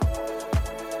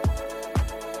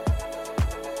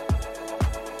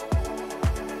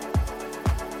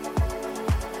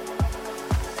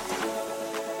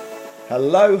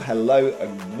Hello,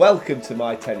 and welcome to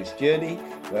My Tennis Journey,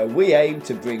 where we aim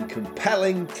to bring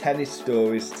compelling tennis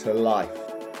stories to life.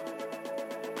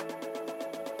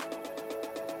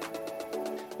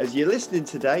 As you're listening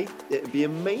today, it'd be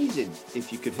amazing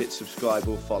if you could hit subscribe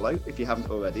or follow if you haven't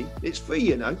already. It's free,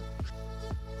 you know.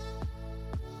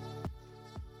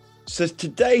 So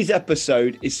today's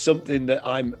episode is something that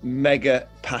I'm mega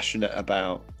passionate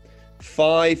about.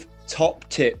 5 top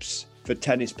tips for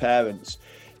tennis parents.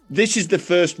 This is the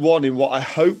first one in what I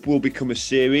hope will become a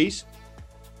series.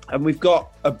 And we've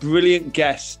got a brilliant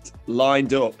guest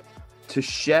lined up to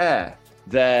share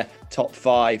their top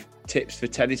 5 tips for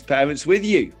tennis parents with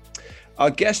you.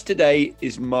 Our guest today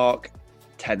is Mark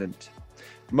Tennant.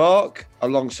 Mark,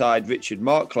 alongside Richard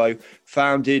Marklow,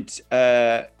 founded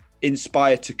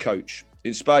Inspire to Coach.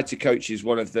 Inspire to Coach is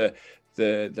one of the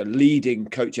leading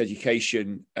coach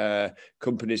education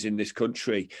companies in this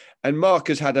country. And Mark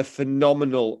has had a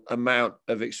phenomenal amount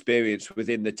of experience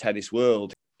within the tennis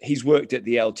world. He's worked at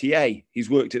the LTA. He's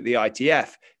worked at the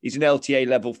ITF. He's an LTA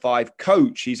level 5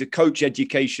 coach. He's a coach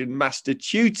education master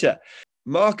tutor.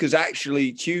 Mark has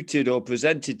actually tutored or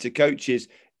presented to coaches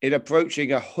in approaching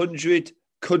 100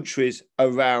 countries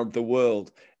around the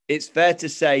world. It's fair to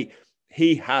say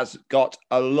he has got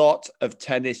a lot of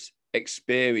tennis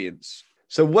experience.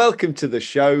 So welcome to the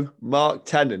show, Mark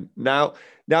Tennant. Now,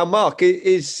 Mark, it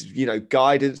is,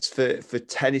 guidance for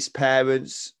tennis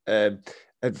parents,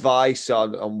 advice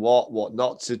on what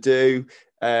not to do.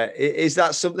 Is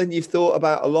that something you've thought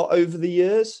about a lot over the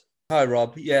years? Hi,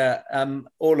 Rob. Yeah,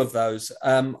 all of those.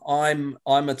 I'm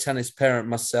a tennis parent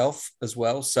myself as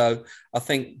well. So I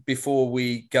think before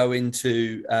we go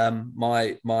into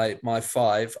my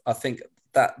 5, I think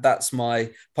that's my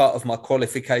part of my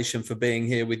qualification for being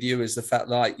here with you is the fact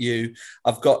that, like you,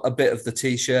 I've got a bit of the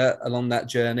T-shirt along that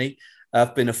journey.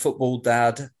 I've been a football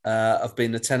dad, I've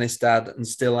been a tennis dad and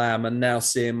still am, and now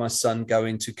seeing my son go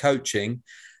into coaching.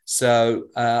 So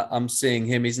I'm seeing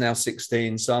him, he's now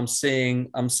 16. So I'm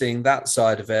seeing that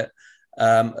side of it,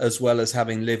 as well as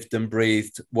having lived and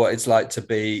breathed what it's like to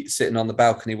be sitting on the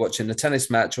balcony watching a tennis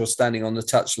match or standing on the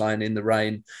touchline in the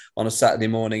rain on a Saturday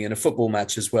morning in a football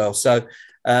match as well. So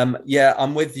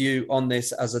I'm with you on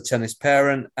this as a tennis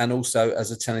parent and also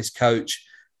as a tennis coach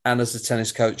and as a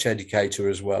tennis coach educator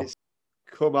as well.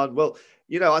 Come on. Well,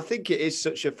 I think it is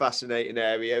such a fascinating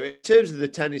area. In terms of the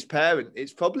tennis parent,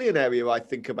 it's probably an area I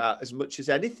think about as much as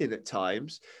anything at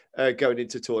times, going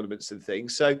into tournaments and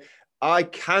things. So I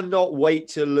cannot wait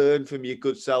to learn from your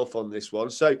good self on this one.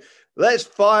 So let's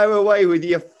fire away with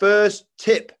your first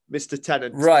tip, Mr.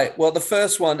 Tennant. Right. Well, the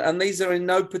first one, and these are in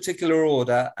no particular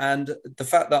order, and the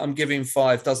fact that I'm giving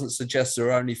 5 doesn't suggest there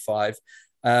are only 5.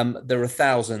 There are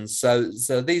thousands. So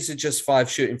these are just 5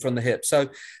 shooting from the hip. So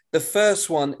the first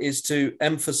one is to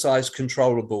emphasize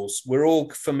controllables. We're all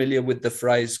familiar with the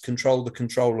phrase control the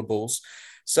controllables.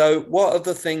 So what are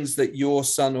the things that your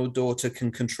son or daughter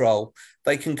can control?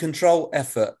 They can control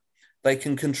effort. They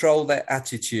can control their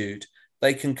attitude.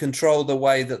 They can control the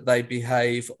way that they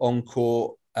behave on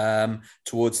court,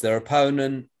 towards their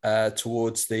opponent,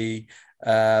 towards the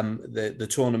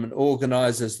tournament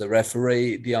organizers, the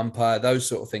referee, the umpire, those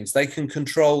sort of things. They can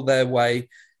control their way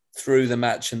through the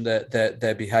match and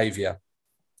their behavior.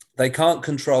 They can't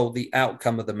control the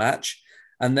outcome of the match.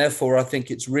 And therefore, I think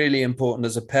it's really important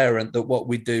as a parent that what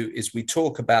we do is we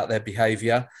talk about their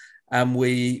behavior and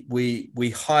we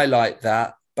highlight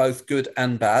that, both good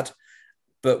and bad,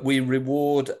 but we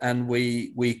reward and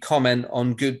we comment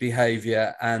on good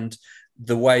behavior and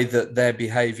the way that their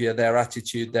behavior, their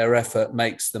attitude, their effort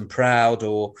makes them proud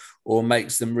or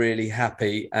makes them really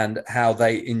happy, and how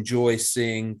they enjoy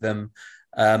seeing them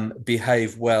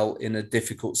behave well in a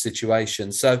difficult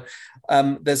situation. So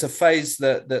there's a phrase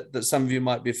that some of you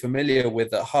might be familiar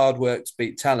with, that hard work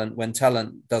beats talent when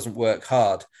talent doesn't work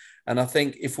hard. And I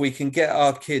think if we can get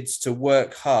our kids to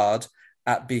work hard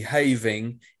at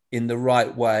behaving in the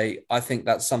right way, I think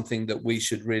that's something that we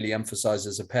should really emphasize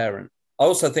as a parent. I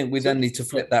also think we then need to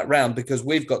flip that round, because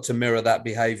we've got to mirror that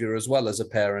behavior as well as a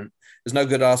parent. There's no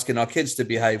good asking our kids to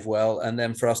behave well and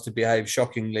then for us to behave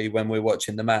shockingly when we're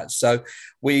watching the match. So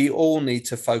we all need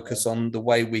to focus on the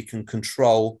way we can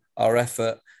control our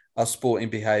effort, our sporting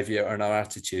behavior and our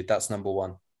attitude. That's number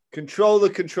 1. Control the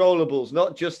controllables,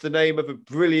 not just the name of a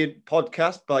brilliant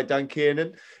podcast by Dan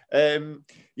Kiernan.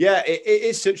 It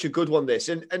is such a good one, this.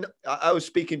 And I was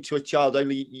speaking to a child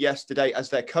only yesterday as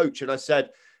their coach, and I said,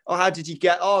 "Oh, how did you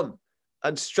get on?"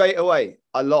 And straight away,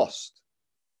 I lost.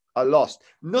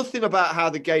 Nothing about how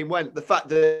the game went. The fact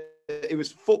that it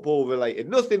was football related.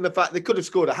 Nothing, the fact they could have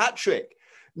scored a hat trick.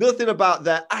 Nothing about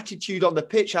their attitude on the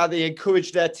pitch, how they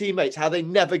encouraged their teammates, how they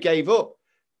never gave up.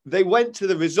 they went to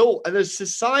the result. And as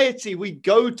society, we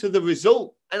go to the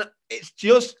result. And it's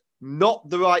just not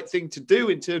the right thing to do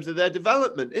in terms of their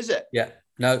development, is it? Yeah,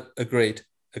 no, agreed.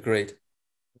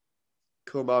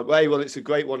 Come on. Well, it's a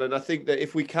great one. And I think that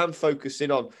if we can focus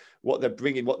in on what they're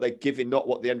bringing, what they're giving, not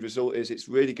what the end result is, it's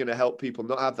really going to help people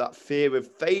not have that fear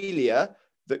of failure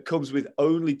that comes with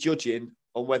only judging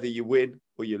on whether you win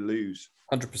or you lose.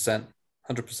 100%.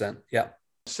 Yeah.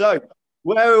 So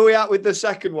where are we at with the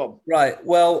second one? Right.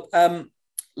 Well,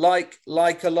 like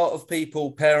a lot of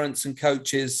people, parents and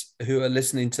coaches who are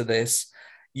listening to this,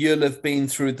 you'll have been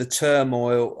through the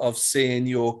turmoil of seeing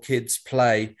your kids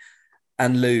play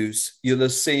and lose. You'll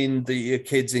have seen your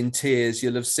kids in tears.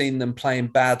 You'll have seen them playing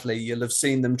badly. You'll have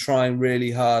seen them trying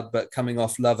really hard, but coming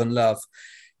off love and love.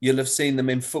 You'll have seen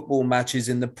them in football matches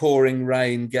in the pouring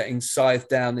rain, getting scythed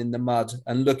down in the mud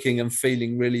and looking and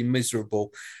feeling really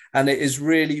miserable. And it is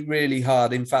really, really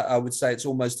hard. In fact, I would say it's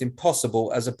almost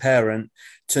impossible as a parent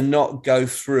to not go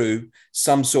through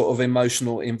some sort of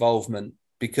emotional involvement,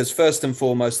 because first and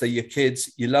foremost, they're your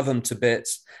kids. You love them to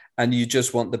bits and you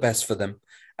just want the best for them.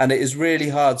 And it is really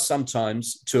hard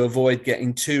sometimes to avoid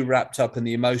getting too wrapped up in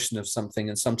the emotion of something.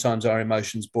 And sometimes our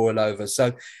emotions boil over.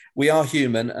 So we are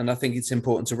human. And I think it's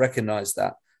important to recognize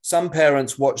that. Some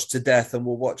parents watch to death and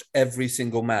will watch every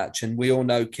single match. And we all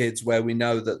know kids where we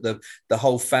know that the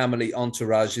whole family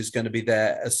entourage is going to be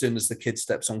there as soon as the kid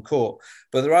steps on court.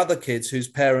 But there are other kids whose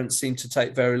parents seem to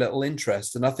take very little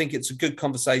interest. And I think it's a good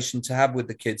conversation to have with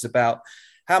the kids about,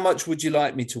 how much would you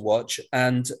like me to watch?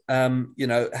 And,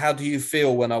 how do you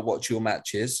feel when I watch your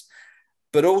matches?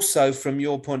 But also from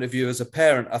your point of view as a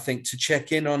parent, I think to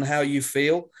check in on how you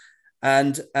feel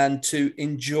and to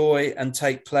enjoy and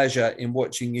take pleasure in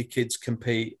watching your kids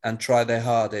compete and try their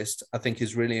hardest, I think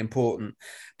is really important.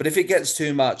 But if it gets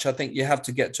too much, I think you have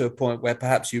to get to a point where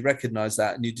perhaps you recognize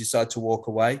that and you decide to walk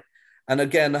away. And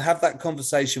again, have that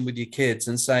conversation with your kids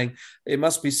and saying, it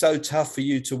must be so tough for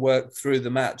you to work through the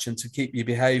match and to keep your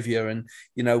behavior. And,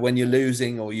 when you're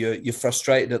losing or you're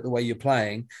frustrated at the way you're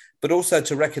playing, but also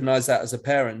to recognize that as a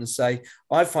parent and say,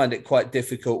 I find it quite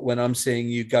difficult when I'm seeing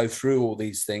you go through all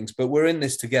these things, but we're in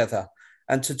this together.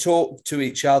 And to talk to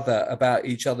each other about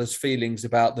each other's feelings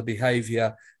about the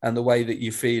behavior and the way that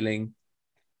you're feeling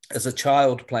as a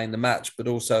child playing the match, but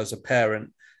also as a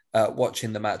parent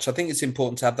watching the match. I think it's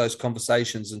important to have those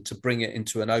conversations and to bring it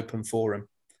into an open forum.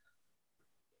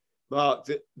 Mark,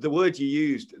 the word you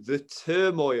used, the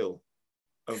turmoil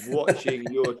of watching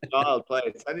your child play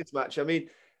a tennis match. I mean,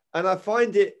 and I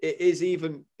find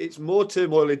it's more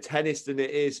turmoil in tennis than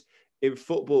it is in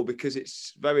football, because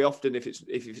it's very often, if it's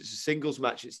a singles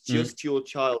match, it's just your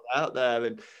child out there.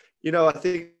 And, I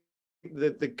think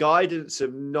the guidance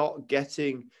of not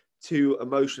getting too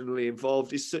emotionally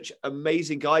involved is such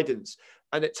amazing guidance.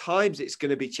 And at times it's going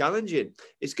to be challenging.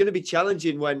 It's going to be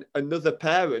challenging when another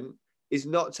parent is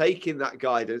not taking that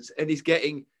guidance and is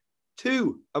getting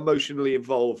too emotionally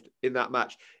involved in that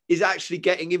match, is actually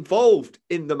getting involved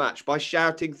in the match by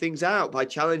shouting things out, by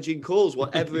challenging calls,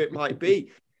 whatever it might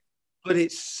be. But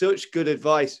it's such good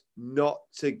advice not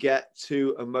to get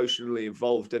too emotionally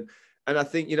involved. And I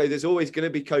think, there's always going to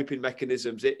be coping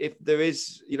mechanisms. If there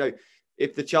is,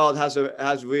 if the child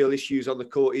has real issues on the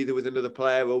court, either with another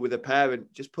player or with a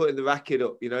parent, just putting the racket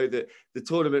up. The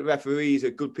tournament referees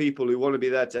are good people who want to be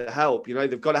there to help.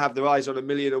 They've got to have their eyes on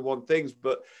 1,000,001 things,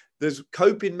 but there's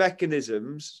coping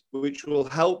mechanisms which will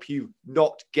help you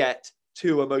not get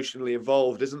too emotionally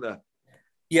involved, isn't there?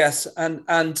 Yes, and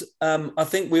I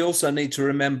think we also need to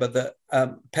remember that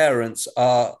parents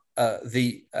are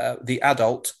the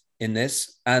adult in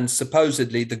this, and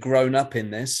supposedly the grown up in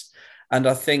this. And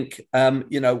I think,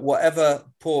 whatever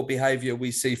poor behavior we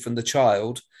see from the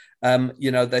child,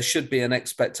 there should be an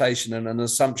expectation and an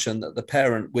assumption that the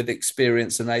parent with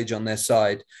experience and age on their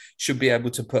side should be able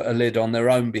to put a lid on their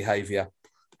own behavior.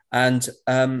 And,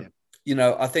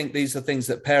 I think these are things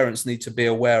that parents need to be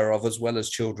aware of as well as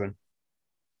children.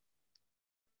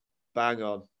 Bang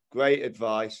on. Great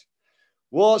advice.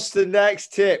 What's the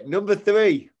next tip? Number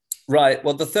 3. Right.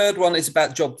 Well, the third one is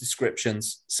about job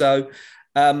descriptions. So,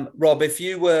 Rob, if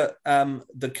you were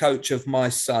the coach of my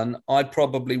son, I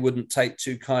probably wouldn't take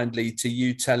too kindly to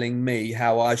you telling me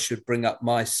how I should bring up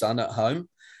my son at home.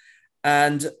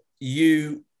 And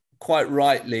you quite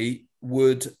rightly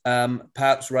would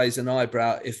perhaps raise an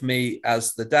eyebrow if me,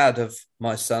 as the dad of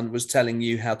my son, was telling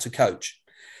you how to coach.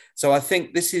 So I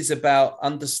think this is about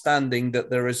understanding that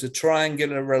there is a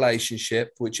triangular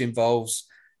relationship which involves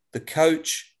the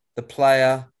coach, the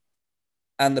player,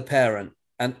 and the parent.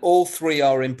 And all three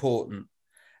are important.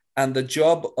 And the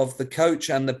job of the coach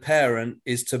and the parent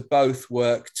is to both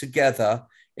work together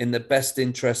in the best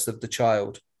interest of the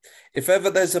child. If ever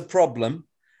there's a problem,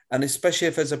 and especially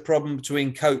if there's a problem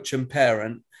between coach and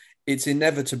parent, it's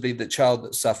inevitably the child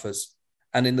that suffers.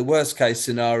 And in the worst case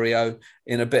scenario,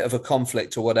 in a bit of a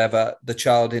conflict or whatever, the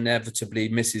child inevitably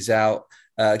misses out,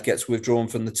 gets withdrawn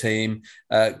from the team,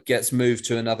 gets moved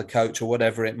to another coach or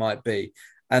whatever it might be.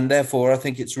 And therefore, I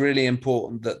think it's really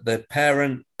important that the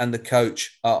parent and the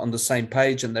coach are on the same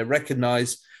page and they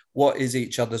recognize what is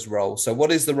each other's role. So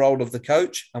what is the role of the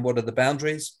coach and what are the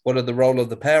boundaries? What are the role of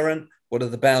the parent? What are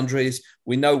the boundaries?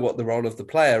 We know what the role of the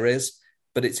player is,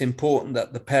 but it's important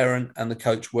that the parent and the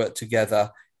coach work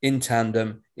together in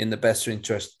tandem in the best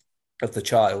interest of the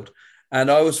child. And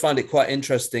I always find it quite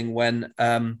interesting when,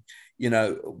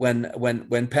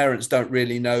 when parents don't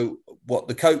really know what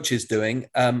the coach is doing,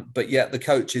 but yet the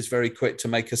coach is very quick to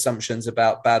make assumptions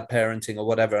about bad parenting or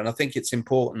whatever. And I think it's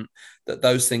important that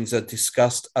those things are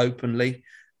discussed openly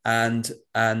and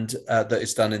that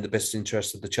it's done in the best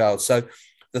interest of the child. So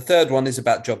the third one is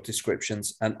about job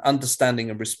descriptions and understanding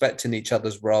and respecting each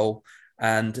other's role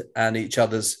and each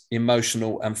other's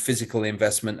emotional and physical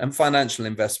investment and financial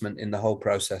investment in the whole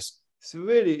process.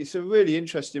 It's a really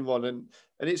interesting one, and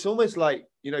it's almost like,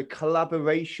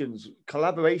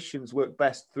 collaborations work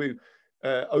best through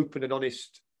open and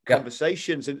honest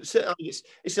conversations. And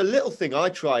it's a little thing I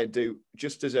try and do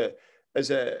just as a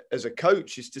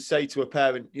coach, is to say to a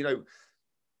parent,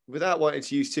 without wanting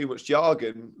to use too much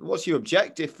jargon, what's your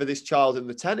objective for this child in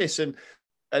the tennis? And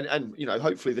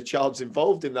hopefully the child's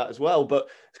involved in that as well, but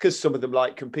because some of them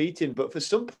like competing, but for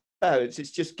some parents,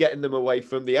 it's just getting them away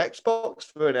from the Xbox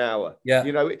for an hour. Yeah.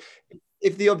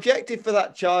 If the objective for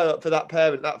that child, for that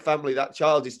parent, that family, that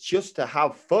child is just to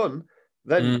have fun,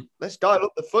 then let's dial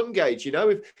up the fun gauge.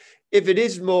 If it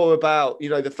is more about,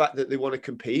 the fact that they want to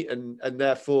compete and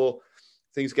therefore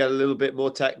things get a little bit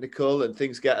more technical and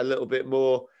things get a little bit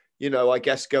more, I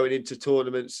guess going into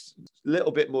tournaments, a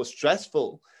little bit more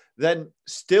stressful, then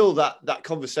still that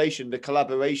conversation, the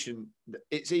collaboration,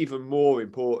 it's even more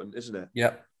important, isn't it?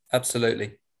 Yeah,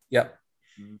 absolutely. Yeah.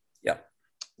 Yeah.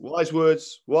 Wise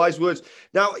words.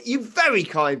 Now, you very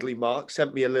kindly, Mark,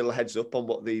 sent me a little heads up on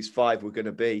what these 5 were going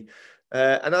to be.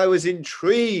 And I was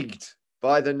intrigued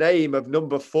by the name of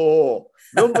number 4.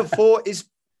 Number 4 is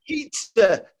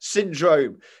pizza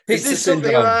syndrome. Is this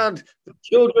something around the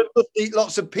children must eat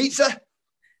lots of pizza?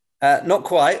 Not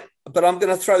quite, but I'm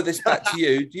going to throw this back to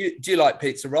you. Do you like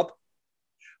pizza, Rob?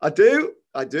 I do.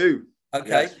 Okay.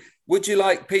 Yes. Would you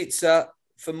like pizza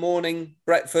for morning,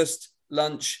 breakfast,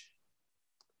 lunch,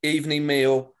 evening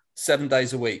meal, 7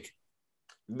 days a week?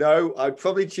 No, I'd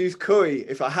probably choose curry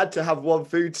if I had to have one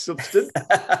food substance.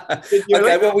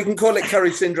 Okay, well, we can call it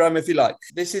curry syndrome if you like.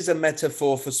 This is a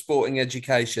metaphor for sporting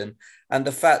education and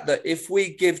the fact that if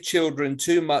we give children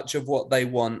too much of what they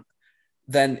want,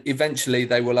 then eventually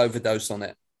they will overdose on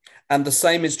it. And the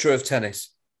same is true of tennis.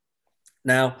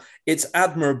 Now, it's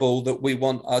admirable that we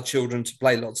want our children to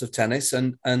play lots of tennis.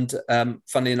 And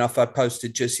funny enough, I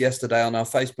posted just yesterday on our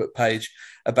Facebook page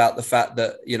about the fact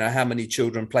that, how many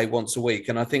children play once a week.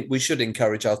 And I think we should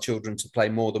encourage our children to play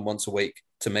more than once a week,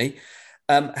 to me.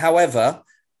 However,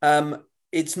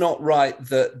 it's not right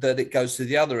that it goes to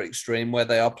the other extreme where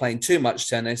they are playing too much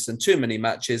tennis and too many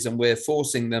matches and we're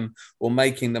forcing them or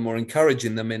making them or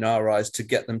encouraging them in our eyes to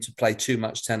get them to play too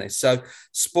much tennis. So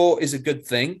sport is a good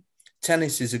thing.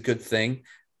 Tennis is a good thing,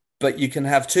 but you can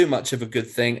have too much of a good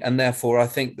thing. And therefore, I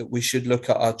think that we should look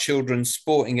at our children's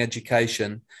sporting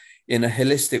education in a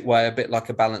holistic way, a bit like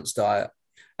a balanced diet.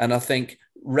 And I think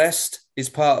rest is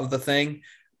part of the thing.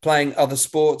 Playing other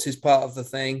sports is part of the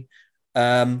thing.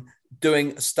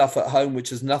 Doing stuff at home,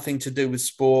 which has nothing to do with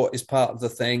sport, is part of the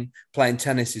thing. Playing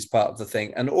tennis is part of the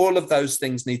thing. And all of those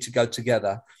things need to go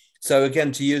together. So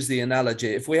again, to use the analogy,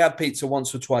 if we have pizza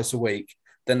once or twice a week,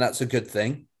 then that's a good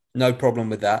thing. No problem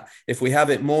with that. If we have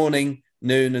it morning,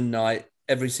 noon and night,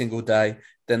 every single day,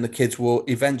 then the kids will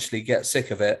eventually get sick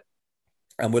of it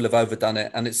and will have overdone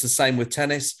it. And it's the same with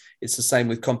tennis. It's the same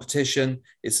with competition.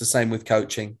 It's the same with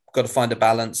coaching. Got to find a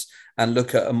balance and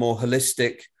look at a more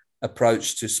holistic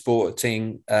approach to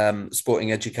sporting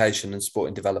education and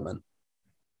sporting development.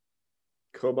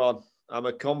 Come on. I'm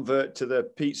a convert to the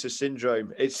pizza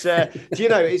syndrome. It's,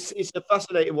 it's a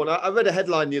fascinating one. I read a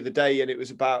headline the other day and it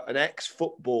was about an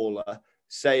ex-footballer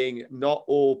saying not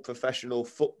all professional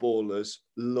footballers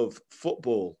love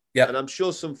football. Yeah. And I'm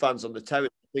sure some fans on the terrace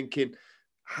are thinking,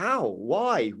 how,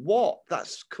 why, what?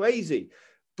 That's crazy.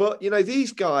 But,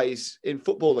 these guys in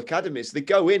football academies, they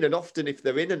go in and often if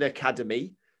they're in an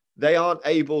academy, they aren't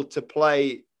able to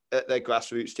play at their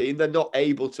grassroots team. They're not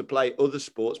able to play other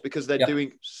sports because they're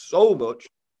doing so much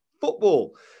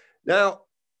football. Now,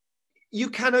 you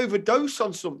can overdose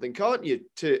on something, can't you?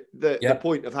 To the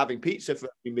point of having pizza for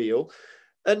every meal.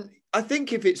 And I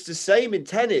think if it's the same in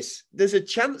tennis, there's a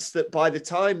chance that by the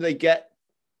time they get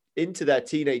into their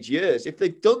teenage years, if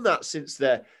they've done that since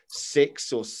they're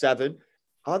 6 or 7,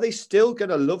 are they still going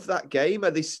to love that game?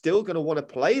 Are they still going to want to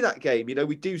play that game? You know,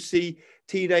 we do see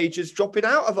teenagers dropping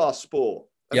out of our sport.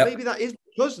 And maybe that is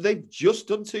because they've just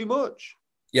done too much.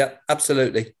 Yeah,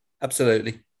 absolutely.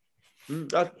 Absolutely.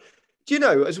 Do you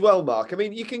know as well, Mark? I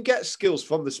mean, you can get skills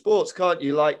from the sports, can't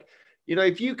you? Like, you know,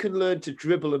 if you can learn to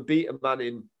dribble and beat a man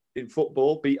in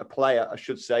football, beat a player, I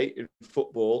should say, in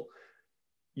football,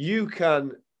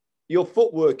 your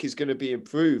footwork is going to be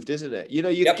improved, isn't it? You know,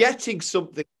 you're getting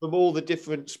something from all the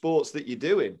different sports that you're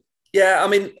doing. Yeah, I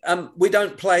mean, we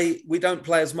don't play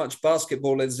as much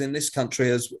basketball as in this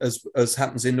country as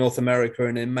happens in North America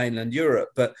and in mainland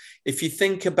Europe. But if you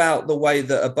think about the way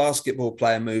that a basketball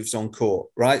player moves on court,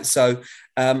 right? So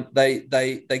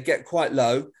they get quite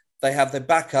low. They have their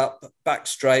back up, back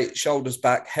straight, shoulders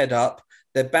back, head up.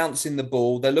 They're bouncing the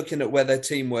ball. They're looking at where their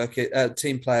team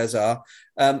players are.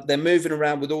 They're moving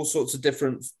around with all sorts of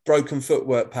different broken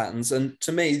footwork patterns. And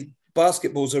to me,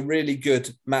 basketball's a really good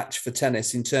match for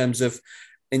tennis in terms of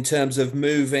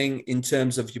moving, in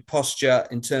terms of your posture,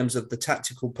 in terms of the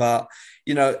tactical part,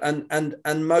 you know,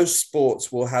 and most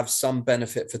sports will have some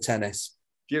benefit for tennis.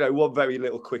 You know, one very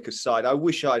little quick aside. I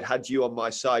wish I'd had you on my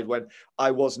side when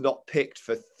I was not picked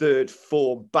for third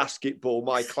form basketball,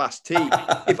 my class team.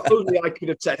 If only I could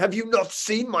have said, have you not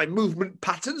seen my movement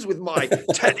patterns with my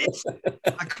tennis?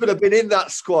 I could have been in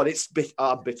that squad. It's bitter.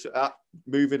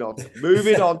 Moving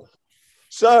on.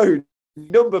 So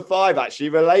number 5, actually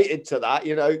related to that,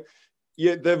 you know,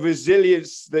 the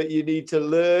resilience that you need to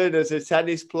learn as a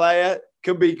tennis player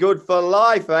can be good for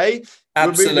life, eh?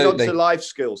 Absolutely. We're moving on to life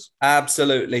skills.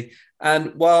 Absolutely.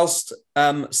 And whilst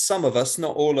some of us,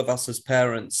 not all of us as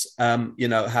parents, you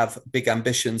know, have big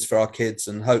ambitions for our kids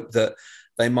and hope that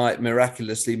they might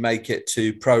miraculously make it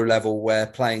to pro level where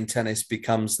playing tennis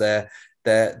becomes their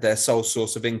sole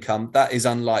source of income, that is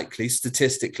unlikely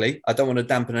statistically. I don't want to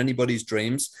dampen anybody's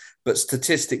dreams, but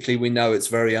statistically, we know it's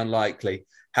very unlikely.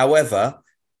 However,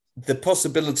 the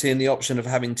possibility and the option of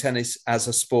having tennis as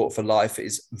a sport for life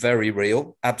is very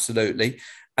real, absolutely.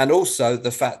 And also the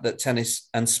fact that tennis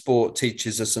and sport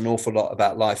teaches us an awful lot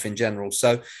about life in general.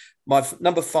 So my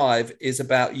number 5 is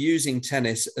about using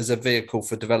tennis as a vehicle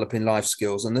for developing life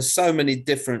skills. And there's so many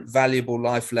different valuable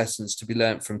life lessons to be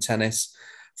learned from tennis,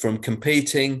 from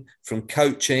competing, from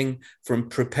coaching, from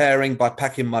preparing by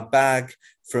packing my bag,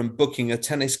 from booking a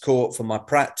tennis court for my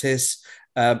practice,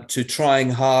 to trying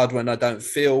hard when I don't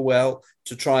feel well,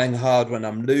 to trying hard when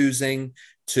I'm losing,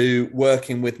 to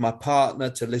working with my partner,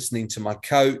 to listening to my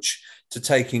coach, to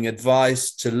taking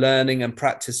advice, to learning and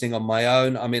practicing on my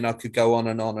own. I mean, I could go on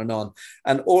and on and on.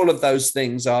 And all of those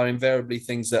things are invariably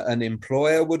things that an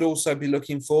employer would also be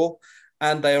looking for.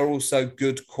 And they are also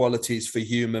good qualities for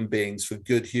human beings, for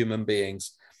good human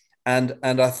beings. And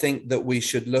I think that we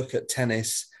should look at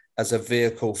tennis as a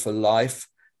vehicle for life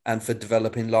and for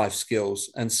developing life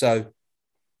skills. And so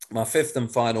my 5th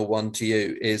and final one to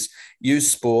you is use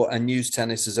sport and use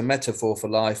tennis as a metaphor for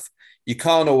life. You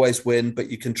can't always win, but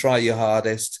you can try your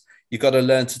hardest. You've got to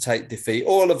learn to take defeat.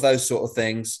 All of those sort of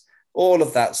things, all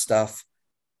of that stuff,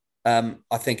 I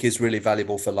think is really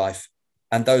valuable for life.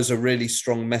 And those are really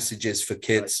strong messages for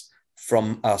kids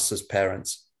from us as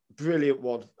parents. Brilliant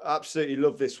one. Absolutely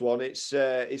love this one. It's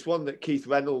one that Keith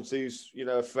Reynolds, who's, you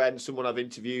know, a friend, someone I've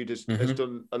interviewed, has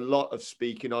done a lot of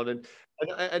speaking on.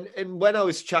 And when I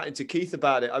was chatting to Keith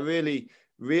about it, I really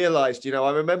realized, you know,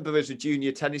 I remember as a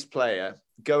junior tennis player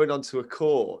going onto a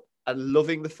court and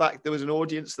loving the fact there was an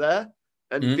audience there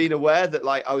and being aware that,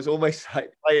 like, I was almost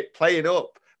like playing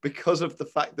up because of the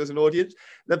fact there's an audience.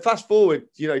 Then fast forward,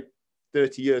 you know,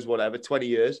 30 years, whatever, 20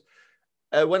 years.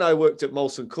 When I worked at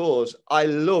Molson Coors, I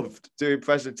loved doing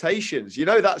presentations. You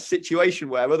know, that situation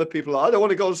where other people are, I don't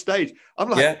want to go on stage. I'm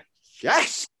like,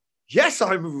 yes,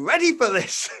 I'm ready for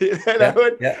this. You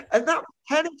know? And that was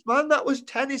tennis, man. That was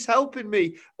tennis helping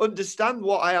me understand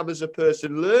what I am as a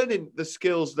person, learning the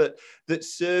skills that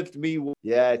served me.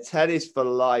 Yeah, tennis for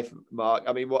life, Mark.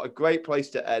 I mean, what a great place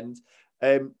to end.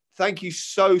 Thank you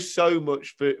so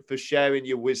much for sharing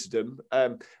your wisdom.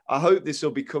 I hope this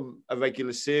will become a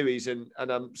regular series, and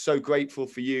I'm so grateful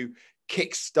for you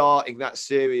kick-starting that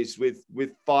series with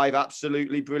 5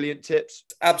 absolutely brilliant tips.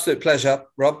 Absolute pleasure,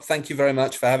 Rob. Thank you very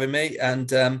much for having me.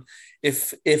 And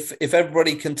if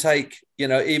everybody can take, you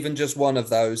know, even just one of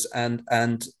those and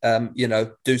you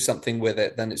know, do something with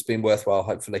it, then it's been worthwhile,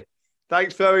 hopefully.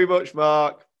 Thanks very much,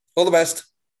 Mark. All the best.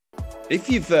 If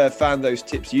you've found those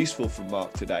tips useful from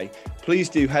Mark today, please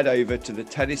do head over to the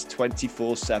Tennis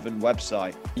 24/7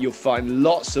 website. You'll find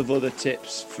lots of other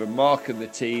tips from Mark and the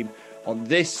team on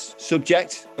this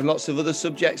subject and lots of other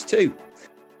subjects too.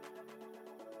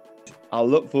 I'll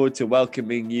look forward to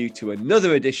welcoming you to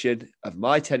another edition of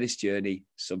My Tennis Journey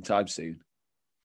sometime soon.